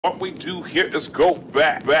What we do here is go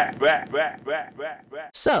back.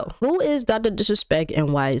 So, who is Dr. Disrespect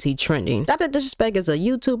and why is he trending? Dr. Disrespect is a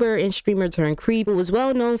YouTuber and streamer turned creep who was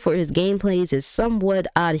well known for his gameplays, his somewhat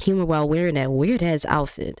odd humor while wearing that weird-ass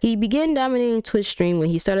outfit. He began dominating Twitch stream when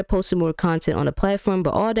he started posting more content on the platform,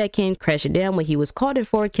 but all that came crashing down when he was caught in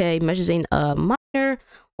 4K messaging a minor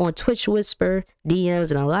on Twitch Whisper, DMs,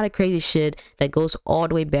 and a lot of crazy shit that goes all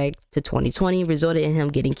the way back to 2020, resulted in him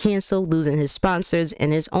getting canceled, losing his sponsors,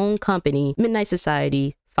 and his own company, Midnight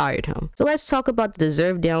Society, fired him. So let's talk about the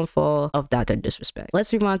deserved downfall of Dr. Disrespect.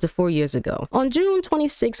 Let's rewind to 4 years ago. On June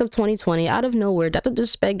 26th of 2020, out of nowhere, Dr.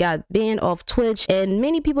 Disrespect got banned off Twitch, and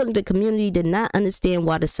many people in the community did not understand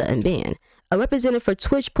why the sudden ban. A representative for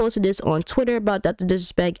Twitch posted this on Twitter about Dr.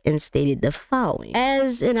 Disrespect and stated the following: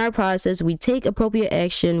 as in our process, we take appropriate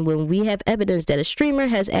action when we have evidence that a streamer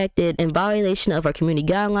has acted in violation of our community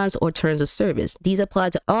guidelines or terms of service. These apply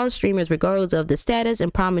to all streamers regardless of the status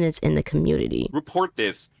and prominence in the community. Report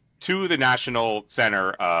this to the National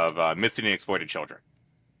Center of Missing and Exploited Children.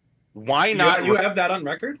 Why not? You have that on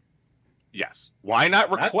record? Yes. Why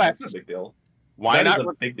not request? That's a big deal. Why not? That is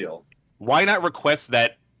a big deal. Why not request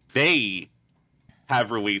that they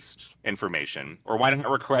have released information, or why not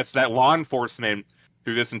request that law enforcement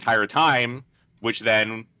through this entire time, which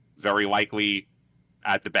then very likely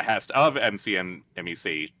at the behest of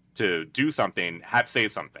MEC to do something, have say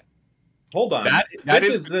something. Hold on.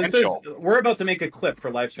 This is we're about to make a clip for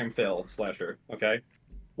Livestream Fail Slasher. Okay,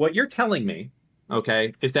 what you're telling me,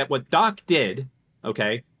 okay, is that what Doc did,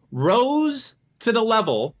 okay, rose to the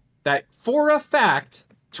level that for a fact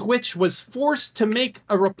Twitch was forced to make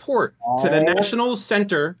a report to the National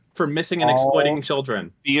Center for Missing and Exploiting Children.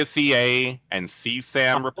 CSEA and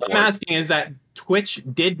CSAM report. What I'm asking is that Twitch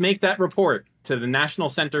did make that report to the National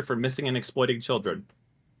Center for Missing and Exploiting Children.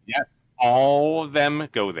 Yes. All of them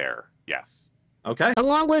go there. Yes. Okay.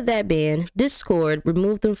 Along with that ban, Discord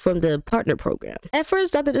removed him from the partner program. At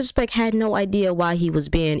first, Dr. Disrespect had no idea why he was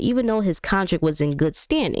banned, even though his contract was in good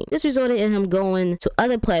standing. This resulted in him going to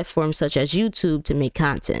other platforms such as YouTube to make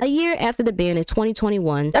content. A year after the ban in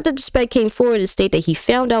 2021, Dr. Disrespect came forward to state that he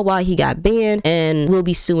found out why he got banned and will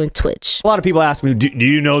be suing Twitch. A lot of people ask me, do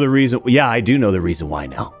you know the reason? Yeah, I do know the reason why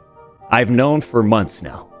now. I've known for months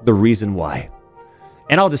now the reason why.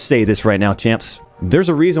 And I'll just say this right now, champs. There's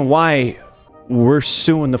a reason why we're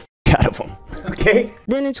suing the f out of him. Okay?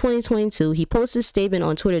 Then in 2022, he posted a statement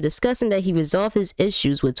on Twitter discussing that he resolved his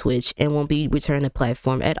issues with Twitch and won't be returning the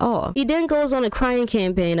platform at all. He then goes on a crying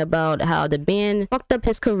campaign about how the ban fucked up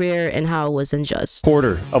his career and how it was unjust.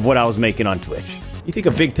 Quarter of what I was making on Twitch. You think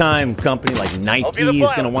a big time company like Nike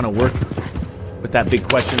is going to want to work with that big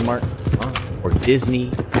question mark? Huh? Or Disney?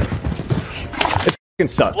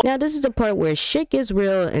 Suck. Now this is the part where shit gets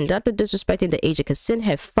real and Dr. Disrespecting the age of consent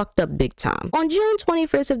have fucked up big time. On June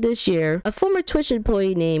 21st of this year, a former Twitch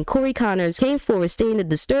employee named Corey Connors came forward stating the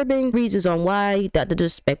disturbing reasons on why Dr.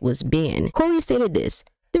 Disrespect was banned. Corey stated this: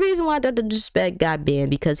 the reason why Dr. Disrespect got banned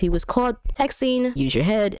because he was caught texting, use your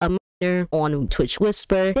head, a minor on Twitch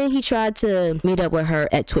Whisper. Then he tried to meet up with her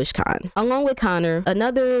at TwitchCon. Along with Connor,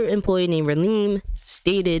 another employee named Ralim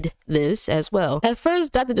stated this as well. At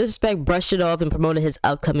first, Dr. Disrespect brushed it off and promoted his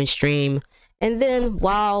upcoming stream. And then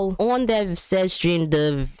while on that said stream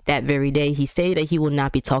that very day, he stated that he will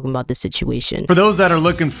not be talking about the situation. For those that are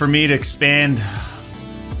looking for me to expand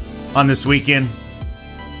on this weekend,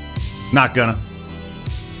 not gonna.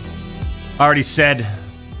 I already said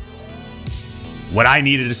what I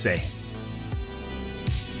needed to say.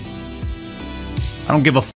 I don't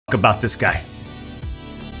give a fuck about this guy.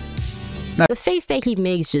 The face that he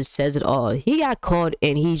makes just says it all. He got caught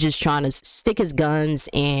and he's just trying to stick his guns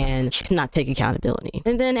and not take accountability.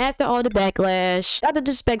 And then after all the backlash, Dr.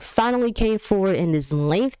 Disrespect finally came forward in this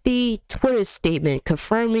lengthy Twitter statement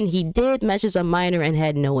confirming he did message a minor and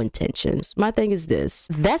had no intentions. My thing is this: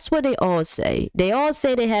 that's what they all say. They all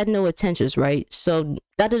say they had no intentions, right? So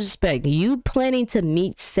Dr. Disrespect, you planning to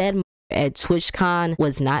meet said at TwitchCon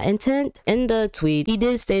was not intent. In the tweet, he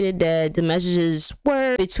did stated that the messages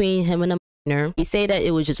were between him and a minor. He said that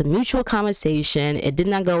it was just a mutual conversation. It did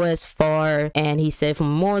not go as far, and he said from a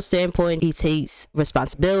moral standpoint, he takes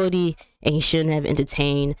responsibility and he shouldn't have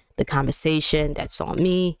entertained the conversation. That's on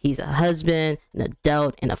me. He's a husband, an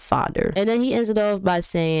adult, and a father. And then he ends it off by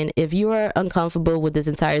saying, if you are uncomfortable with this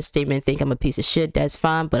entire statement, think I'm a piece of shit, that's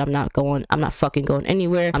fine, but I'm not fucking going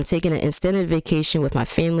anywhere. I'm taking an extended vacation with my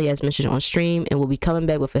family as mentioned on stream and will be coming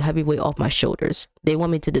back with a heavy weight off my shoulders. They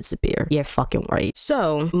want me to disappear. Yeah, fucking right.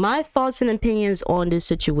 So my thoughts and opinions on this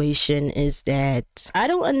situation is that I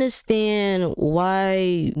don't understand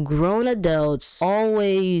why grown adults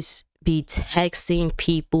always be texting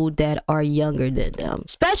people that are younger than them,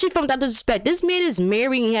 especially from Dr. Disrespect. This man is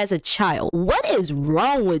married and he has a child. What is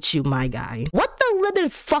wrong with you, my guy? What the living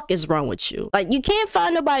fuck is wrong with you? Like, you can't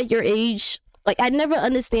find nobody your age. Like, I never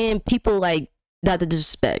understand people like Dr.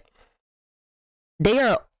 Disrespect. They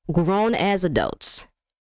are grown as adults,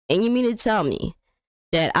 and you mean to tell me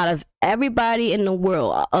that out of everybody in the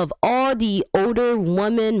world, of all the older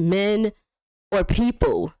women, men, or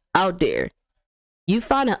people out there, you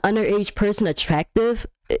find an underage person attractive?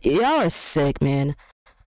 Y'all are sick, man.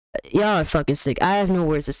 Y'all are fucking sick. I have no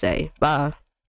words to say. Bye.